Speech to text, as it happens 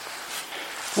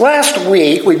Last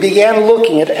week, we began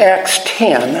looking at Acts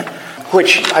 10,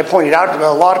 which I pointed out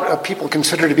a lot of people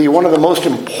consider to be one of the most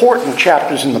important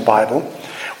chapters in the Bible.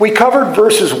 We covered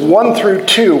verses 1 through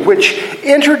 2, which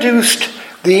introduced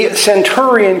the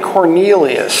centurion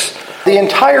Cornelius. The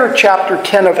entire chapter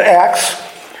 10 of Acts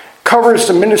covers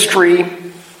the ministry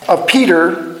of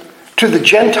Peter to the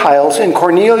Gentiles in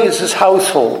Cornelius'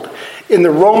 household in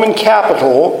the Roman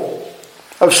capital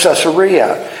of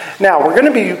Caesarea. Now, we're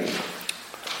going to be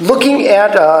looking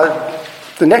at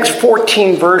the next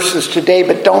 14 verses today,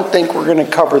 but don't think we're going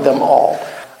to cover them all.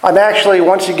 I'm actually,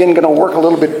 once again, going to work a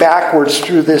little bit backwards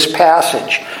through this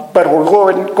passage, but we're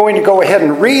going to go ahead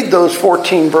and read those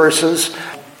 14 verses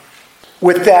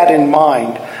with that in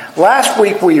mind. Last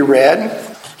week we read,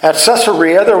 at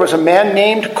Caesarea there was a man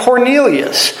named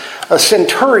Cornelius, a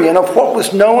centurion of what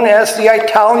was known as the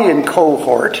Italian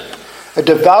cohort, a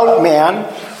devout man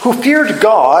who feared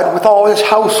God with all his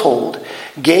household,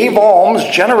 gave alms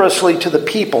generously to the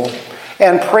people,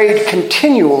 and prayed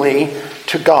continually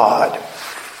to God.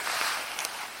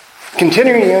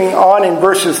 Continuing on in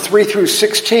verses 3 through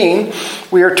 16,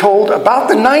 we are told, about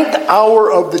the 9th hour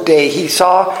of the day, he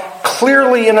saw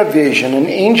clearly in a vision an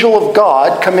angel of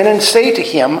God come in and say to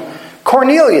him,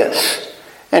 Cornelius.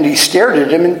 And he stared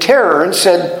at him in terror and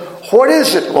said, What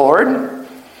is it, Lord?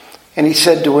 And he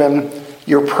said to him,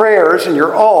 Your prayers and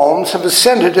your alms have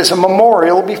ascended as a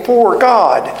memorial before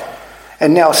God.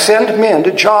 And now send men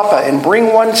to Joppa and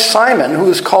bring one Simon who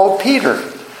is called Peter.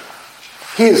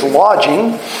 He is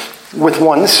lodging with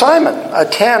one Simon, a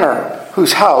tanner,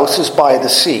 whose house is by the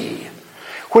sea.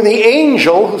 When the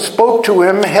angel who spoke to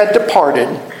him had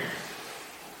departed,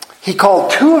 he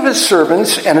called 2 of his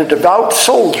servants and a devout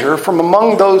soldier from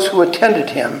among those who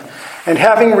attended him, and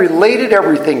having related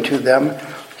everything to them,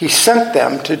 he sent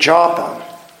them to Joppa.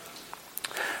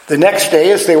 The next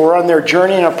day, as they were on their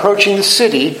journey and approaching the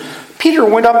city, Peter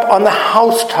went up on the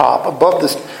housetop about the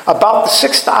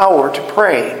 6th hour to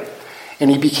pray. And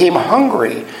he became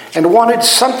hungry and wanted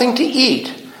something to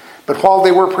eat. But while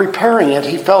they were preparing it,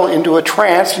 he fell into a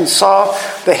trance and saw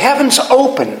the heavens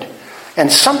opened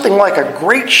and something like a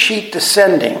great sheet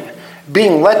descending,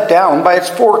 being let down by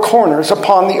its 4 corners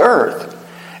upon the earth.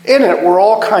 In it were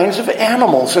all kinds of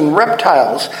animals and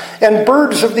reptiles and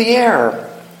birds of the air.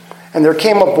 And there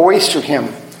came a voice to him,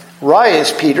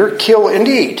 Rise, Peter, kill and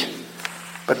eat.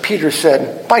 But Peter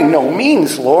said, By no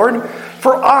means, Lord,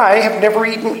 for I have never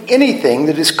eaten anything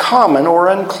that is common or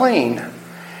unclean.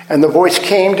 And the voice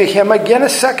came to him again a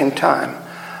second time.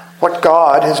 What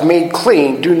God has made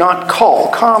clean, do not call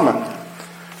common.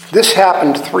 This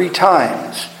happened 3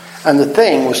 times, and the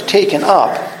thing was taken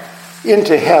up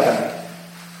into heaven.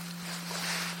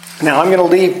 Now I'm going to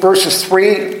leave verses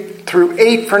 3 through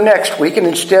 8 for next week, and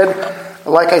instead,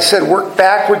 like I said, work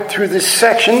backward through this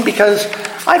section because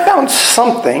I found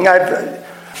something I've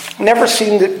never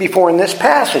seen it before in this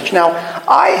passage. Now,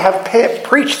 I have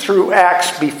preached through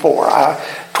Acts before,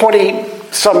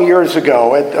 20-some years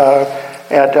ago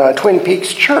at Twin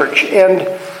Peaks Church. And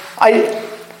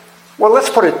let's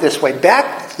put it this way.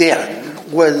 Back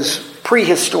then was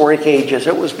prehistoric ages.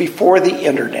 It was before the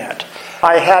internet.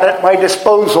 I had at my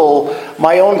disposal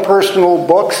my own personal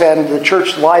books and the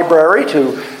church library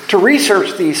to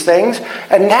research these things.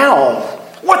 And now,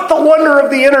 what the wonder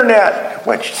of the internet,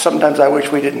 which sometimes I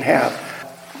wish we didn't have.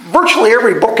 Virtually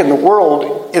every book in the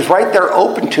world is right there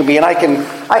open to me, and I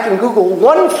can Google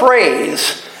one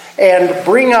phrase and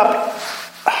bring up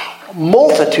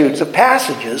multitudes of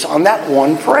passages on that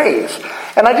one phrase.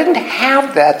 And I didn't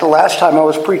have that the last time I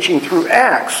was preaching through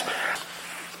Acts.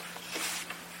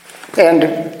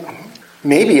 And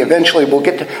maybe eventually we'll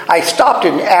get to... I stopped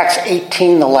in Acts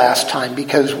 18 the last time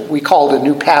because we called a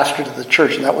new pastor to the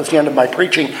church, and that was the end of my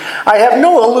preaching. I have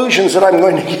no illusions that I'm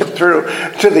going to get through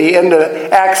to the end of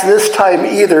Acts this time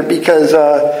either because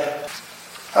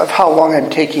of how long I'm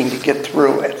taking to get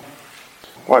through it.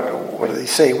 What do they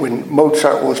say? When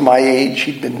Mozart was my age,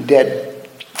 he'd been dead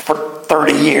for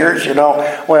 30 years,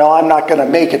 Well, I'm not going to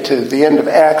make it to the end of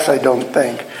Acts, I don't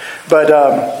think.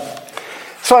 But...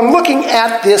 So I'm looking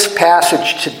at this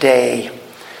passage today,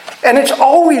 and it's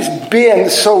always been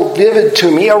so vivid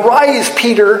to me. Arise,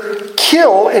 Peter,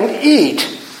 kill and eat.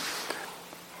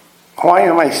 Why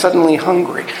am I suddenly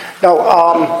hungry? No,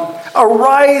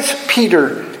 arise,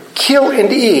 Peter, kill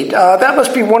and eat. That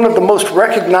must be one of the most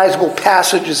recognizable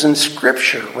passages in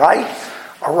Scripture, right?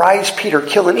 Arise, Peter,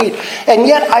 kill and eat. And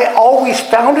yet I always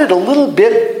found it a little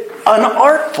bit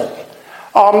unartful.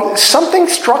 Something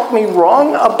struck me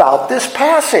wrong about this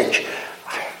passage.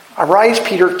 Arise,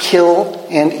 Peter, kill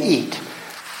and eat.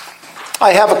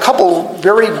 I have a couple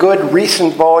very good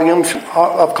recent volumes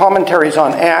of commentaries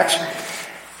on Acts,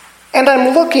 And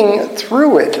I'm looking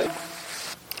through it,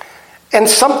 and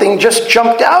something just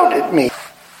jumped out at me.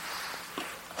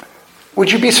 Would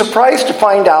you be surprised to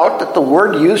find out that the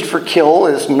word used for kill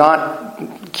is not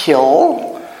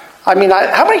kill? I mean,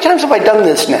 how many times have I done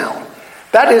this now?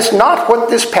 That is not what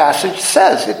this passage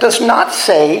says. It does not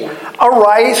say,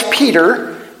 "Arise,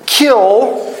 Peter,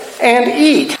 kill and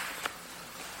eat."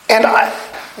 And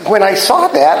when I saw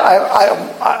that,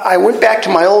 I went back to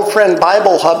my old friend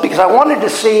Bible Hub because I wanted to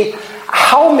see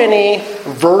how many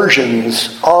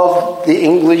versions of the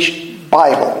English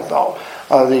Bible,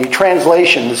 the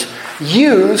translations,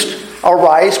 used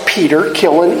 "Arise, Peter,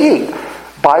 kill and eat."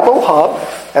 Bible Hub,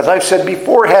 as I've said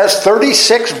before, has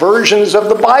 36 versions of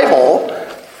the Bible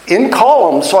in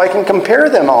columns so I can compare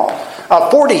them all.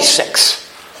 46.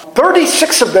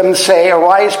 36 of them say,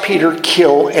 "Arise, Peter,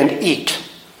 kill and eat."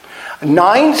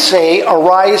 9 say,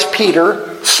 "Arise,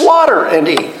 Peter, slaughter and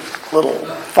eat." Little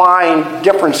fine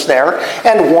difference there.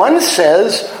 And 1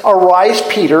 says, "Arise,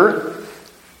 Peter,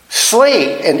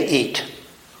 slay and eat."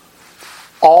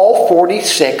 All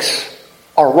 46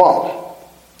 are wrong.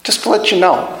 Just to let you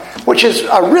know. Which is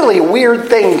a really weird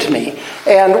thing to me.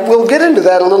 And we'll get into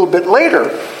that a little bit later.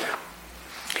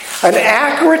 An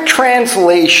accurate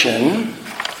translation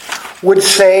would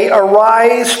say,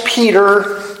 "Arise,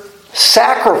 Peter,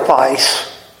 sacrifice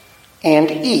and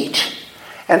eat."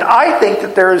 And I think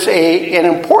that there's an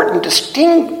important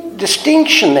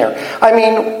distinction there. I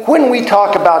mean, when we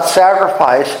talk about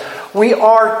sacrifice, we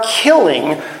are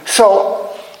killing. So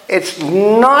it's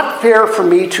not fair for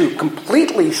me to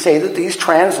completely say that these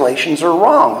translations are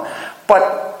wrong.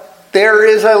 But there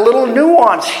is a little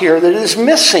nuance here that is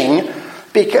missing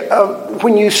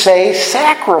when you say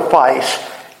sacrifice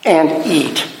and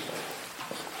eat.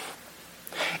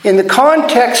 In the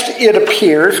context, it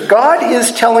appears God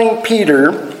is telling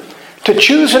Peter to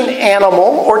choose an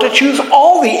animal or to choose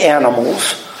all the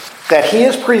animals that he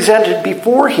has presented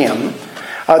before him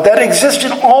that exist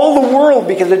in all the world,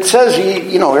 because it says,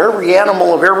 every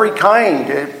animal of every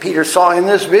kind Peter saw in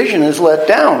this vision is let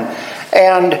down.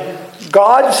 And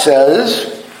God says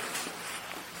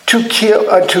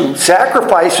to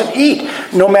sacrifice and eat,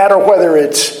 no matter whether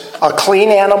it's a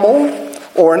clean animal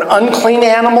or an unclean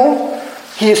animal.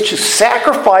 He is to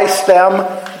sacrifice them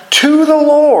to the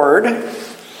Lord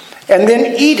and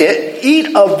then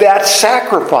eat of that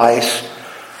sacrifice,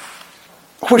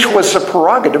 which was the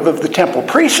prerogative of the temple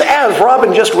priests, as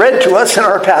Robin just read to us in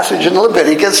our passage in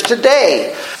Leviticus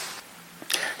today.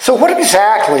 So what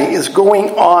exactly is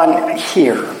going on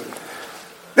here?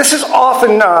 This is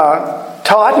often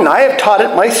taught, and I have taught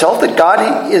it myself, that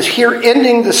God is here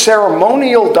ending the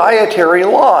ceremonial dietary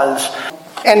laws.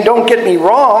 And don't get me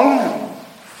wrong,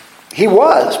 he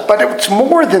was, but it's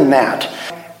more than that.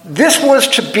 This was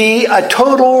to be a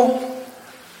total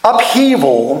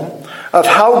upheaval of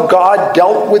how God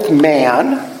dealt with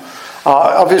man,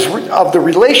 of the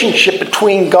relationship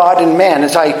between God and man.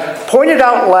 As I pointed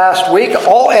out last week,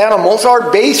 all animals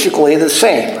are basically the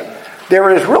same. There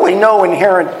is really no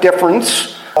inherent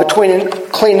difference between a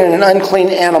clean and an unclean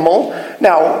animal.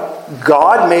 Now,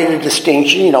 God made a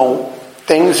distinction,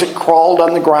 things that crawled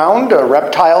on the ground,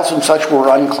 reptiles and such were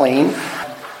unclean.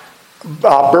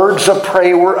 Birds of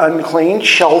prey were unclean.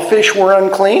 Shellfish were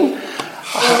unclean.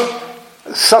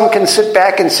 Some can sit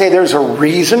back and say there's a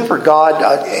reason for God,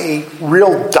 a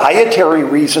real dietary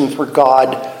reason for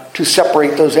God to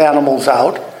separate those animals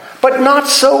out, but not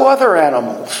so other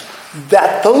animals.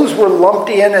 That those were lumped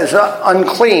in as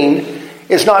unclean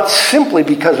is not simply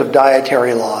because of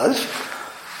dietary laws.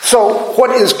 So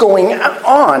what is going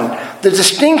on? The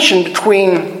distinction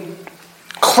between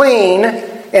clean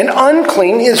and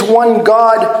unclean is one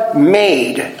God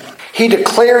made. He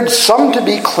declared some to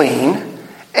be clean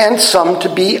and some to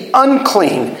be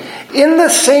unclean. In the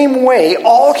same way,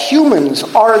 all humans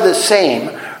are the same.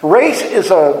 Race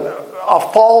is a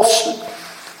false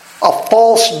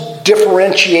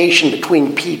differentiation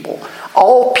between people.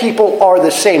 All people are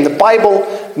the same. The Bible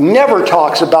never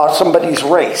talks about somebody's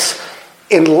race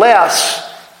unless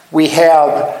we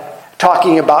have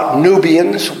talking about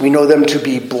Nubians. We know them to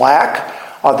be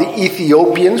black. The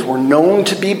Ethiopians were known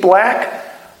to be black.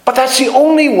 But that's the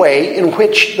only way in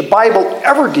which the Bible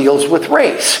ever deals with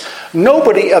race.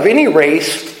 Nobody of any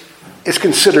race is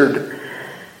considered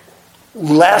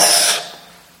less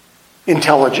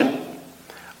intelligent,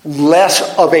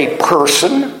 less of a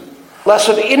person, less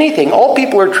of anything. All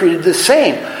people are treated the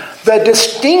same. The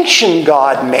distinction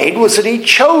God made was that he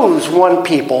chose one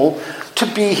people to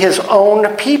be his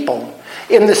own people.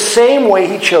 In the same way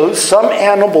he chose some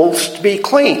animals to be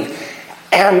clean.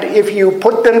 And if you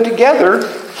put them together,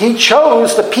 he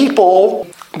chose the people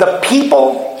The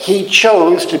people he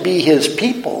chose to be his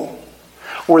people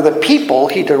were the people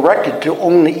he directed to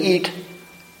only eat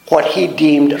what he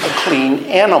deemed a clean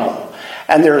animal.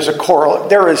 And there is a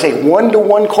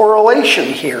one-to-one correlation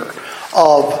here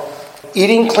of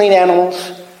eating clean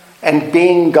animals and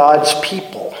being God's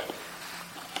people.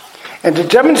 And to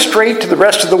demonstrate to the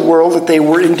rest of the world that they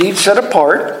were indeed set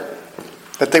apart,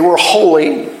 that they were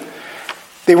holy,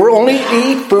 they were only to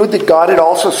eat food that God had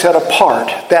also set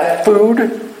apart, that food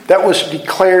that was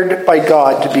declared by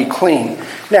God to be clean.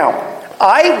 Now,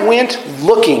 I went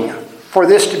looking for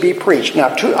this to be preached.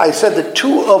 Now, I said that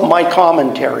two of my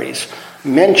commentaries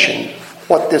mention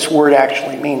what this word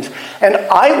actually means. And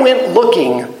I went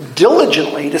looking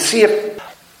diligently to see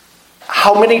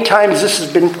how many times this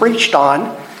has been preached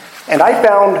on, and I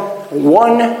found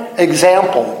one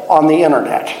example on the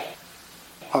internet.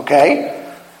 Okay?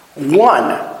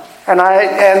 One.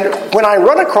 And when I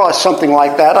run across something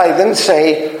like that, I then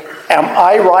say, am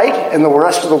I right and the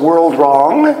rest of the world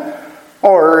wrong?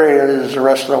 Or is the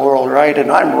rest of the world right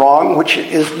and I'm wrong? Which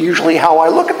is usually how I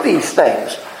look at these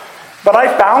things. But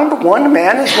I found one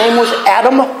man, his name was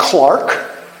Adam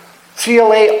Clarke,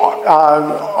 C-L-A-R-K-E.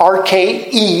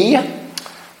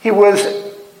 He was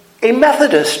a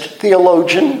Methodist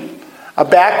theologian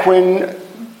back when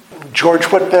George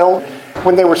Whitefield,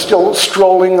 when they were still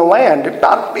strolling the land.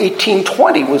 About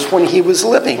 1820 was when he was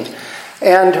living.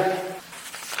 And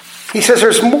he says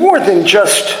there's more than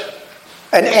just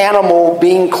an animal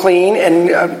being clean and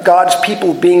God's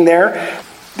people being there.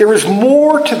 There is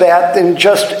more to that than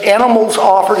just animals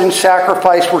offered in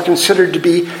sacrifice had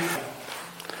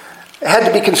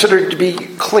to be considered to be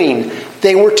clean.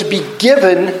 They were to be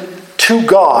given to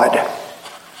God.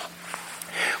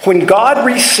 When God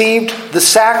received the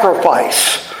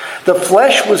sacrifice, the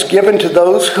flesh was given to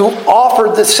those who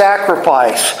offered the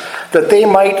sacrifice, that they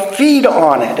might feed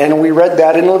on it. And we read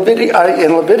that in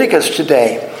Leviticus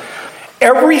today.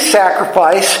 Every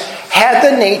sacrifice had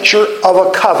the nature of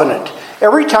a covenant.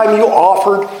 Every time you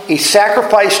offered a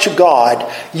sacrifice to God,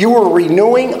 you were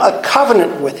renewing a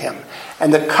covenant with Him.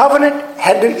 And the covenant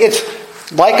it's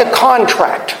like a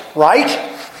contract, right?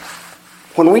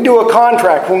 When we do a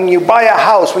contract, when you buy a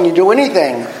house, when you do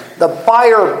anything, the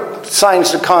buyer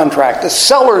signs the contract, the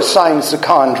seller signs the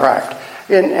contract.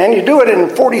 And you do it in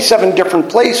 47 different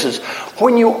places.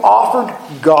 When you offered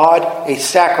God a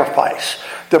sacrifice,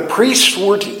 the priests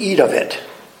were to eat of it.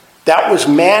 That was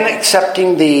man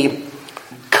accepting the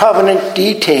covenant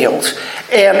details.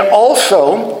 And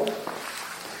also,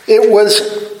 it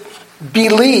was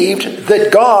believed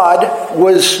that God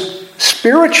was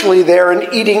spiritually there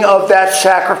and eating of that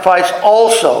sacrifice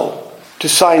also to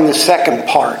sign the second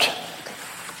part.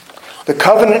 The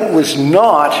covenant was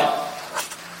not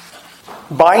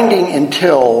binding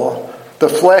until the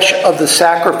flesh of the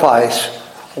sacrifice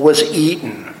was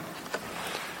eaten.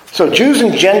 So Jews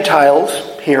and Gentiles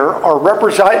here are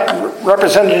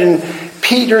represented in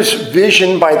Peter's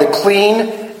vision by the clean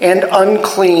and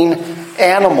unclean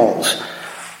animals.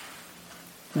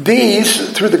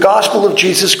 These, through the gospel of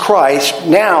Jesus Christ,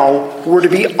 now were to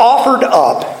be offered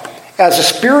up as a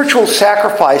spiritual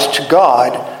sacrifice to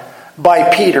God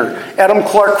by Peter. Adam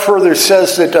Clarke further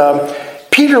says that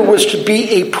Peter was to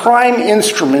be a prime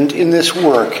instrument in this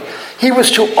work. He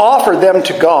was to offer them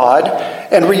to God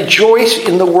and rejoice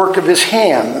in the work of his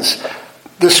hands.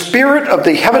 The spirit of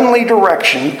the heavenly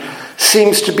direction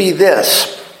seems to be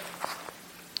this.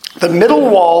 The middle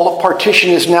wall of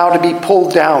partition is now to be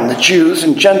pulled down. The Jews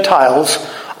and Gentiles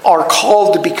are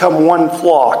called to become one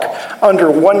flock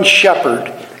under one shepherd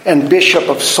and bishop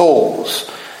of souls.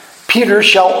 Peter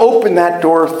shall open that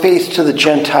door of faith to the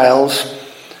Gentiles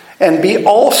and be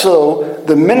also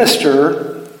the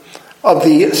minister of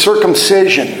the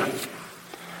circumcision.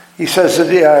 He says that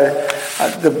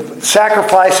the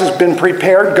sacrifice has been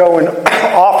prepared. Go and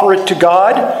offer it to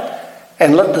God,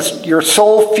 and let your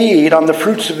soul feed on the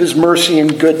fruits of his mercy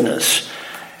and goodness,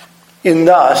 in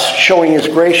thus showing his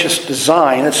gracious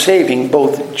design of saving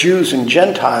both Jews and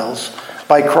Gentiles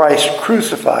by Christ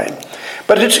crucified.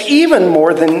 But it's even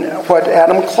more than what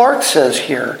Adam Clarke says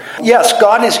here. Yes,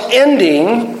 God is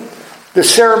ending the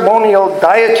ceremonial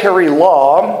dietary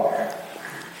law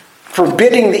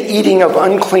forbidding the eating of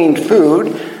unclean food.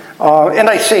 And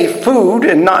I say food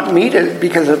and not meat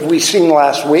because as we seen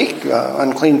last week,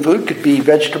 unclean food could be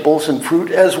vegetables and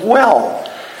fruit as well.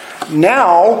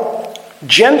 Now,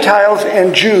 Gentiles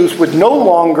and Jews would no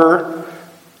longer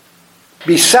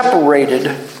be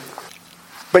separated,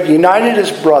 but united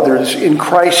as brothers in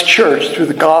Christ's church through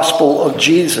the gospel of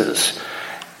Jesus.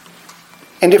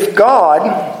 And if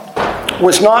God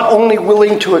was not only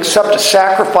willing to accept a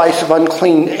sacrifice of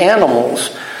unclean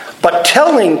animals, but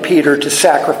telling Peter to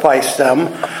sacrifice them,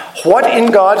 what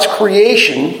in God's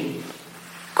creation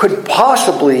could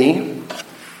possibly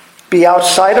be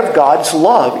outside of God's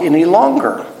love any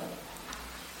longer?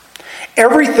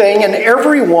 Everything and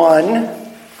everyone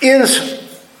is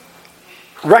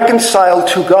reconciled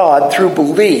to God through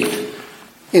belief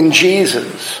in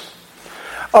Jesus.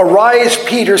 Arise,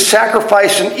 Peter,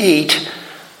 sacrifice and eat,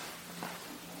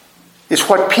 is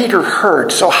what Peter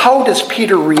heard. So how does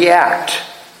Peter react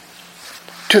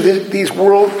to these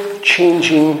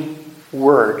world-changing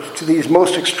words, to these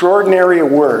most extraordinary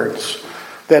words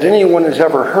that anyone has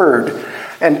ever heard?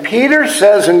 And Peter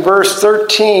says in verse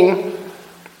 13,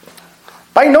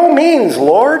 "By no means,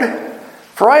 Lord,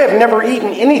 for I have never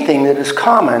eaten anything that is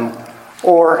common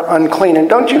or unclean." And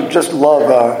don't you just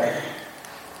love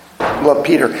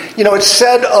Peter? You know, it's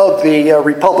said of the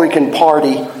Republican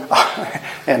Party,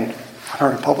 and I'm a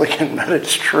Republican, but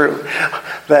it's true,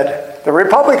 that the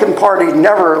Republican Party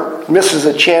never misses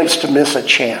a chance to miss a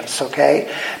chance, okay?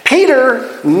 Peter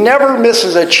never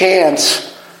misses a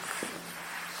chance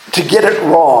to get it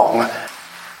wrong.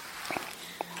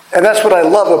 And that's what I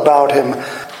love about him.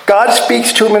 God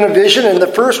speaks to him in a vision, and the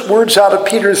first words out of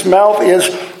Peter's mouth is,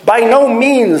 "By no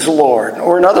means, Lord."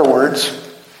 Or in other words,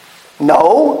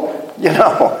 no,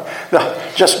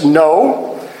 just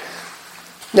no.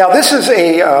 Now this is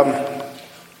a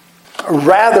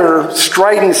rather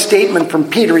strident statement from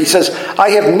Peter. He says, "I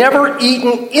have never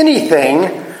eaten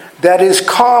anything that is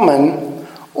common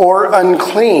or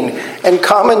unclean." And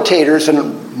commentators,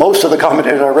 and most of the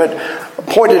commentators I read,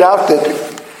 pointed out that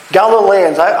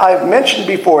Galileans, I've mentioned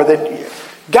before that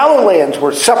Galileans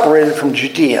were separated from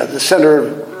Judea, the center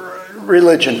of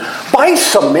religion, by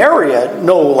Samaria,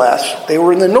 no less. They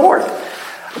were in the north.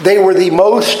 They were the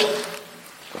most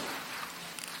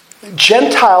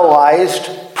Gentilized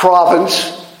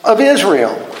province of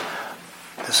Israel.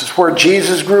 This is where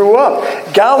Jesus grew up.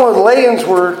 Galileans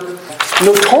were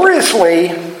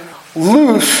notoriously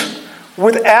loose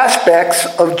with aspects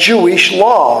of Jewish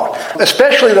law,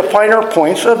 especially the finer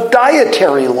points of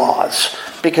dietary laws,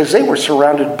 because they were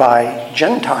surrounded by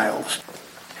Gentiles.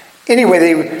 Anyway,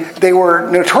 they were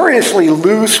notoriously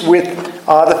loose with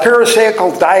the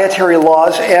Pharisaical dietary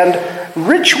laws and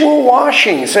ritual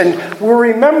washings. And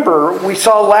we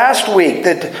saw last week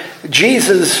that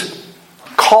Jesus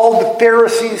called the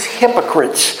Pharisees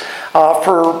hypocrites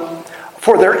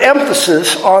for their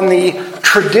emphasis on the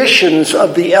traditions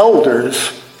of the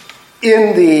elders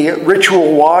in the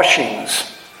ritual washings.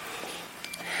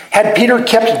 Had Peter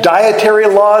kept dietary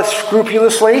laws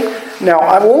scrupulously? Now,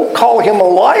 I won't call him a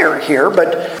liar here,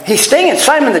 but he's staying at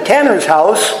Simon the Tanner's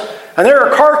house, and there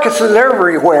are carcasses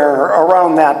everywhere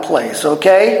around that place,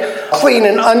 okay? Clean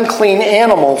and unclean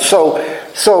animals.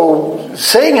 So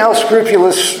saying how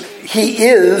scrupulous he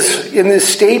is in this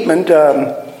statement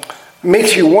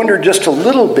makes you wonder just a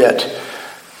little bit.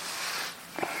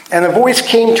 And a voice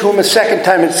came to him a second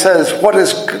time and says, "What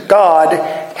is God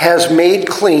has made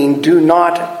clean, do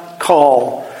not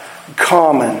call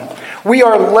common." We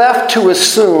are left to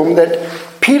assume that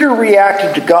Peter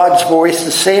reacted to God's voice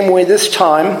the same way this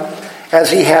time as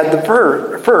he had the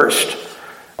first.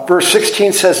 Verse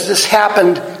 16 says, "This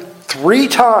happened 3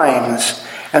 times,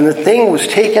 and the thing was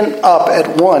taken up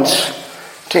at once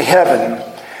to heaven."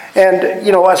 And,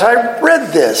 as I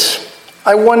read this,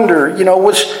 I wonder,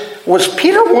 was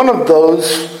Peter one of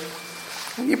those,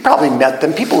 you probably met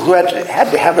them, people who had to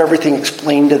have everything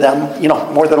explained to them,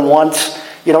 more than once.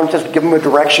 You don't just give them a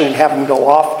direction and have them go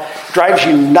off. It drives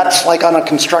you nuts like on a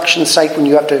construction site when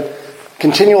you have to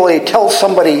continually tell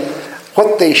somebody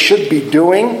what they should be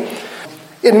doing.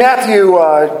 In Matthew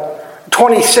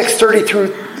 26, 30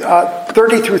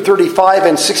 through 35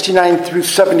 and 69 through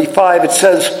 75, it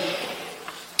says,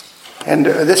 and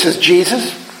this is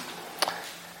Jesus,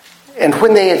 "And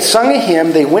when they had sung a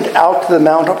hymn, they went out to the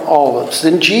Mount of Olives.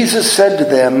 Then Jesus said to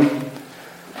them,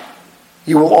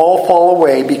 'You will all fall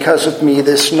away because of me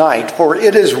this night, for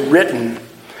it is written,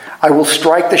 I will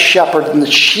strike the shepherd, and the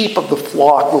sheep of the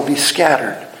flock will be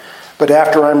scattered. But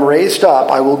after I'm raised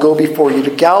up, I will go before you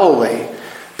to Galilee.'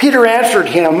 Peter answered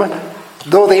him,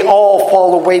 'Though they all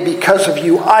fall away because of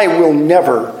you, I will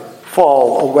never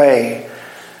fall away.'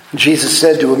 Jesus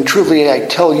said to him, 'Truly I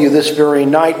tell you, this very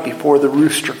night before the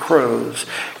rooster crows,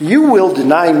 you will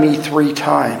deny me 3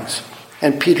 times.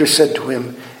 And Peter said to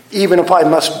him, 'Even if I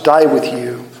must die with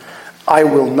you, I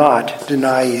will not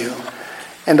deny you.'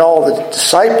 And all the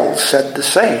disciples said the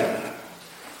same."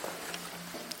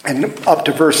 And up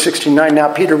to verse 69, now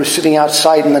Peter was sitting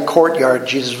outside in the courtyard.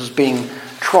 Jesus was being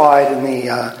tried in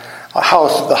the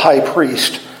house of the high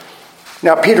priest.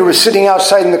 Now Peter was sitting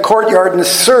outside in the courtyard, and a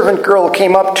servant girl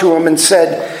came up to him and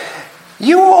said,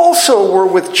 You also were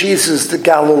with Jesus the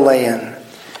Galilean.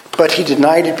 But he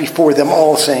denied it before them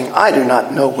all, saying, I do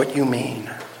not know what you mean.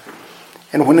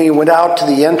 And when he went out to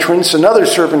the entrance, another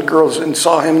servant girl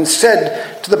saw him and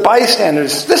said to the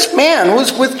bystanders, This man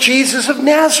was with Jesus of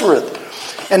Nazareth.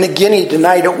 And again he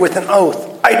denied it with an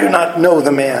oath, I do not know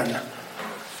the man.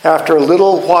 After a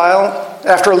little while,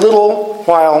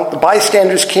 the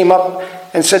bystanders came up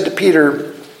and said to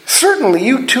Peter, Certainly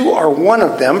you too are one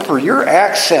of them, for your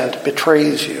accent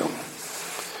betrays you.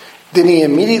 Then he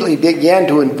immediately began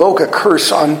to invoke a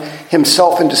curse on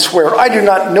himself and to swear, I do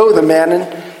not know the man.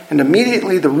 And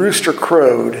immediately the rooster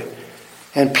crowed.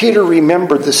 And Peter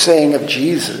remembered the saying of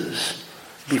Jesus,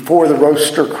 Before the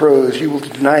rooster crows, you will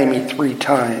deny me 3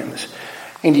 times.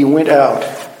 And he went out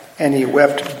and he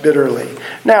wept bitterly.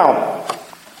 Now,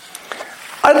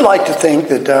 I'd like to think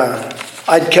that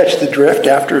I'd catch the drift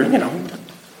after,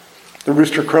 the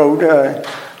rooster crowed,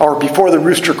 or before the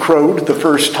rooster crowed the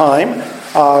first time,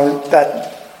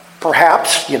 that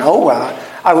perhaps,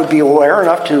 I would be aware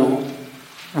enough to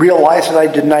realize that I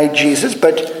denied Jesus,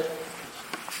 but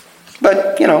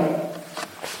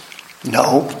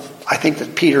no. I think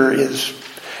that Peter is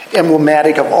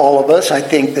emblematic of all of us. I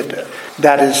think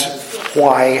that is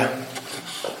why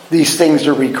these things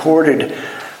are recorded.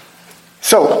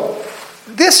 So,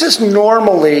 this is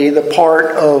normally the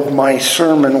part of my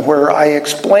sermon where I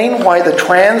explain why the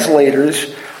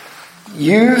translators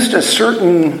used a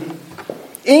certain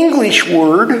English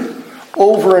word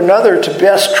over another to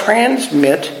best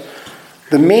transmit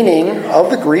the meaning of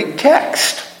the Greek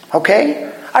text. Okay?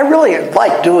 I really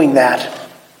like doing that.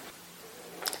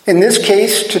 In this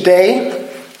case today,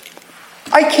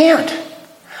 I can't.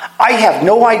 I have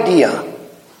no idea,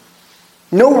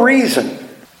 no reason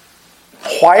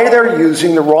why they're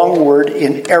using the wrong word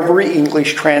in every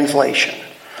English translation.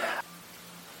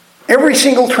 Every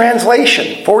single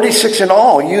translation, 46 in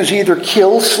all, use either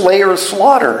kill, slay, or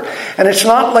slaughter. And it's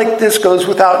not like this goes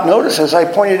without notice. As I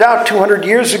pointed out 200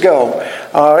 years ago,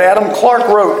 Adam Clarke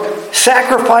wrote,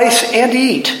 sacrifice and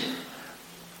eat.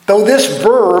 Though this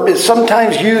verb is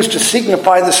sometimes used to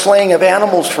signify the slaying of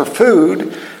animals for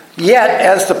food, yet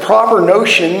as the proper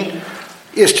notion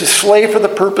is to slay for the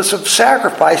purpose of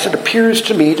sacrifice, it appears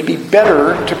to me to be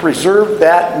better to preserve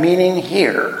that meaning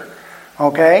here.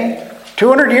 Okay?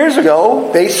 200 years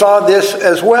ago, they saw this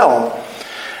as well.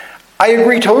 I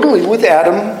agree totally with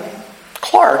Adam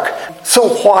Clarke. So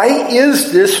why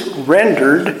is this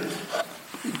rendered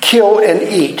kill and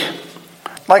eat?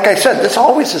 Like I said, this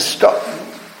always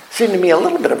seemed to me a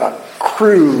little bit of a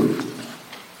crude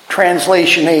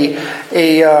translation, a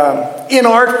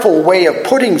inartful way of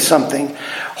putting something.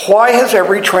 Why has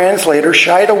every translator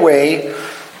shied away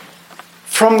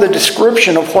from the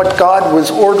description of what God was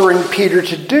ordering Peter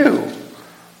to do?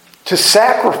 To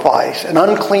sacrifice an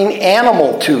unclean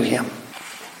animal to him.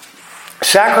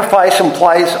 Sacrifice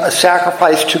implies a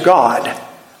sacrifice to God,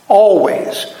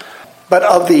 always. But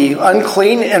of the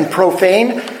unclean and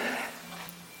profane,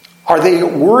 are they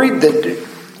worried that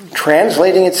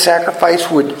translating it sacrifice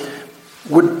would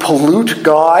pollute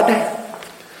God?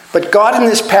 But God in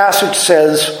this passage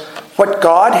says, what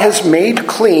God has made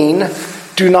clean,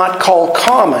 do not call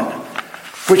common.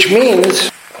 Which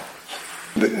means,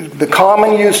 the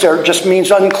common use there just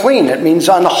means unclean. It means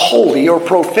unholy or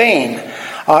profane.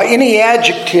 Any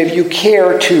adjective you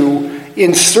care to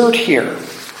insert here.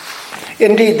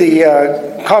 Indeed,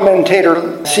 the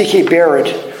commentator C.K. Barrett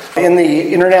in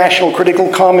the International Critical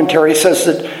Commentary says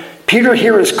that Peter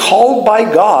here is called by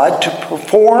God to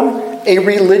perform a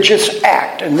religious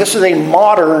act. And this is a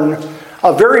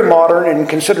very modern and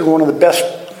considered one of the best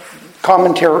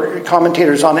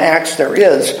commentators on Acts there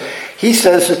is. He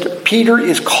says that Peter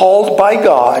is called by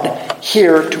God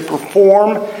here to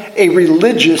perform a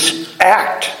religious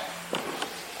act.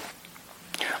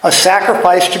 A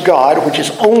sacrifice to God which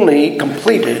is only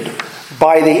completed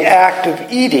by the act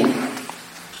of eating.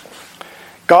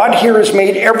 God here has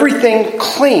made everything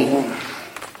clean,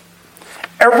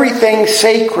 everything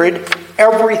sacred,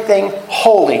 everything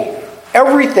holy,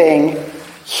 everything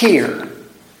here.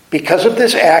 Because of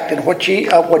this act and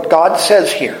what God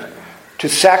says here, to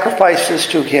sacrifice this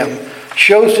to him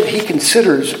shows that he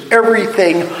considers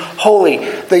everything holy.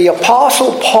 The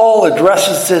Apostle Paul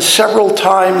addresses this several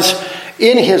times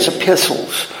in his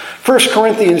epistles. 1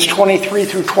 Corinthians 23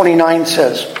 through 29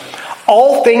 says,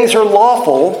 all things are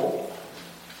lawful,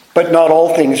 but not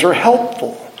all things are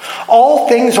helpful. All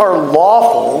things are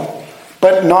lawful,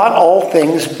 but not all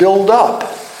things build up.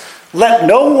 Let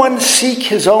no one seek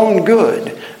his own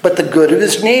good, but the good of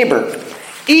his neighbor.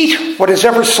 Eat what is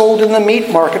ever sold in the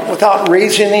meat market without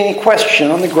raising any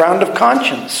question on the ground of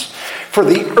conscience. For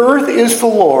the earth is the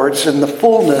Lord's and the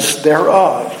fullness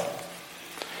thereof.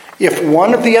 If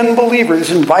one of the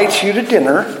unbelievers invites you to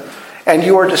dinner and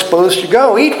you are disposed to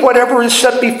go, eat whatever is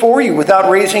set before you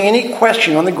without raising any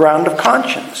question on the ground of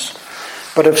conscience.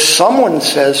 But if someone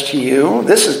says to you,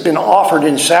 this has been offered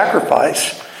in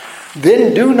sacrifice,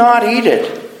 then do not eat it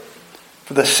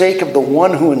for the sake of the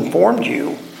one who informed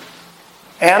you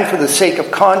and for the sake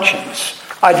of conscience.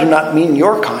 I do not mean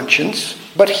your conscience,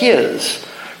 but his.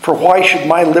 For why should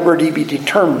my liberty be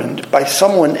determined by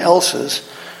someone else's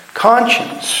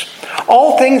conscience?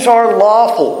 All things are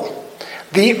lawful.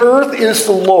 The earth is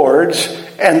the Lord's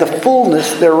and the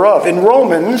fullness thereof. In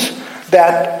Romans,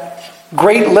 that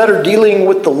great letter dealing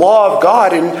with the law of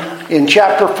God, in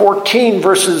chapter 14,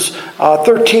 verses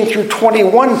 13 through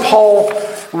 21, Paul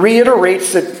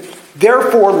reiterates that,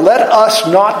 therefore, let us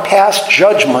not pass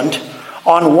judgment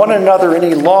on one another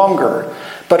any longer,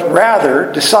 but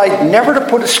rather decide never to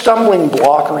put a stumbling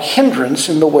block or hindrance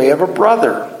in the way of a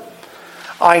brother.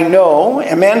 I know,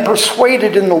 am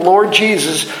persuaded in the Lord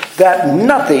Jesus, that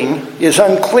nothing is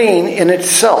unclean in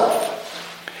itself,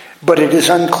 but it is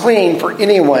unclean for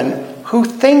anyone who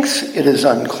thinks it is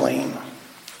unclean.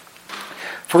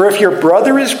 For if your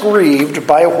brother is grieved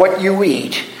by what you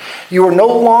eat, you are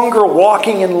no longer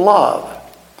walking in love.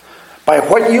 By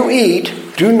what you eat,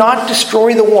 do not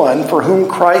destroy the one for whom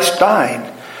Christ died.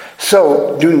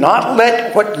 So do not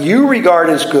let what you regard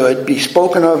as good be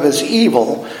spoken of as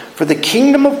evil, for the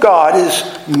kingdom of God is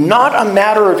not a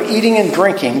matter of eating and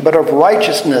drinking, but of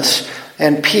righteousness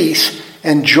and peace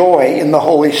and joy in the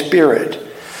Holy Spirit.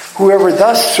 Whoever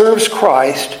thus serves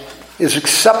Christ is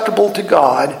acceptable to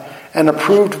God and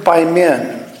approved by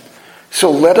men. So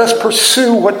let us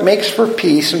pursue what makes for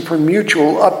peace and for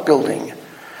mutual upbuilding.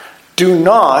 Do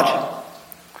not,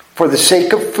 for the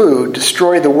sake of food,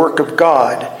 destroy the work of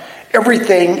God.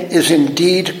 Everything is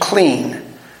indeed clean,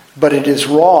 but it is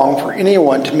wrong for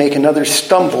anyone to make another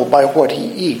stumble by what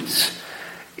he eats.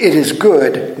 It is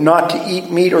good not to eat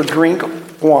meat or drink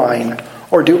wine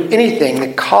or do anything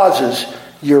that causes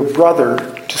your brother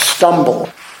to stumble.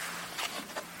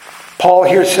 Paul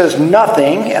here says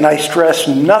nothing, and I stress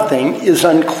nothing, is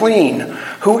unclean.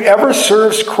 Whoever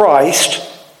serves Christ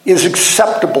is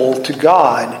acceptable to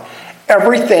God.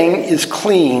 Everything is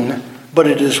clean, but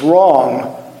it is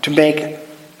wrong to make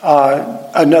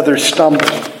another stumble.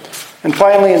 And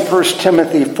finally, in 1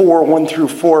 Timothy 4, 1 through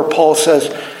 4, Paul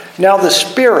says, now the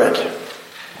Spirit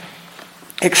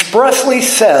expressly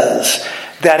says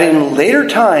that in later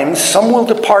times some will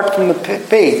depart from the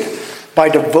faith by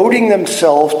devoting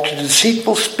themselves to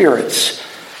deceitful spirits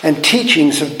and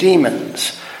teachings of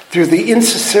demons, through the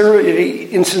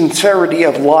insincerity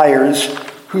of liars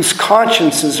whose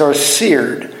consciences are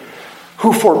seared,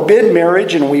 who forbid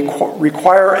marriage and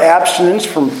require abstinence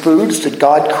from foods that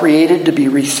God created to be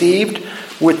received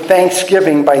with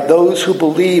thanksgiving by those who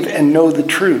believe and know the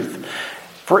truth.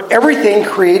 For everything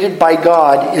created by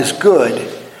God is good,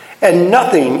 and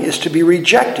nothing is to be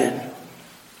rejected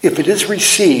if it is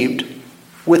received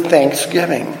with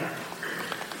thanksgiving.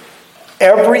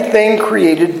 Everything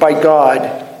created by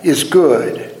God is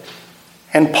good,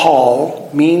 and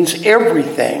Paul means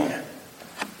everything.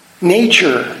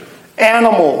 Nature,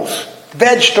 animals,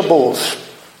 vegetables,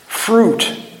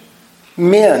 fruit,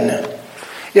 men.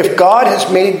 If God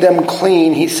has made them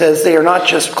clean, he says they are not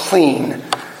just clean,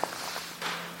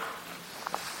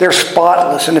 they're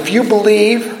spotless. And if you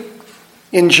believe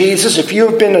in Jesus, if you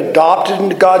have been adopted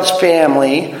into God's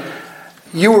family,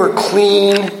 you are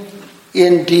clean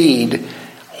indeed,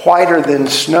 whiter than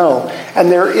snow. And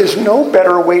there is no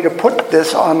better way to put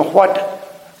this on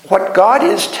what God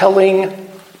is telling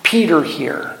Peter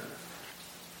here.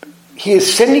 He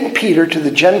is sending Peter to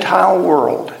the Gentile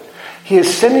world. He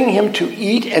is sending him to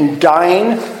eat and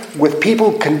dine with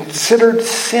people considered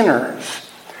sinners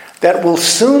that will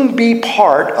soon be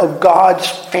part of God's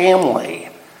family.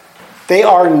 They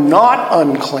are not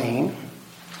unclean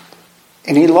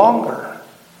any longer.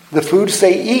 The foods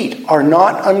they eat are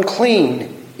not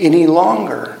unclean any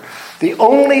longer. The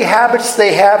only habits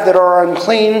they have that are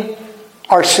unclean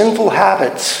are sinful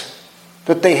habits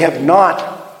that they have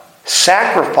not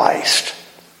sacrificed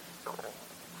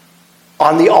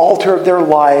on the altar of their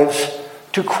lives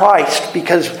to Christ,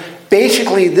 because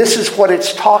basically this is what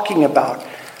it's talking about.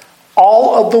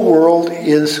 All of the world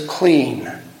is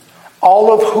clean.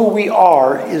 All of who we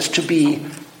are is to be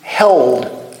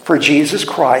held for Jesus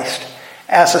Christ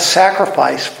as a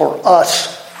sacrifice for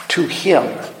us to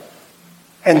Him.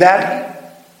 And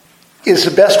that is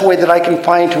the best way that I can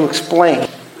find to explain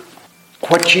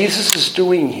what Jesus is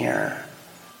doing here.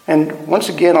 And once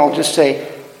again, I'll just say,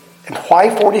 And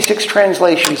why 46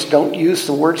 translations don't use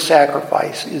the word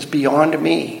sacrifice is beyond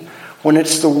me when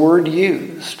it's the word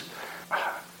used.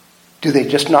 Do they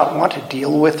just not want to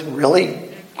deal with really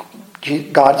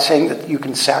God saying that you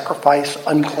can sacrifice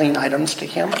unclean items to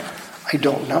him? I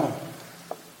don't know.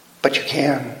 But you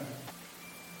can.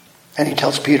 And he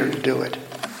tells Peter to do it.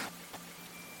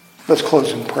 Let's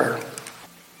close in prayer.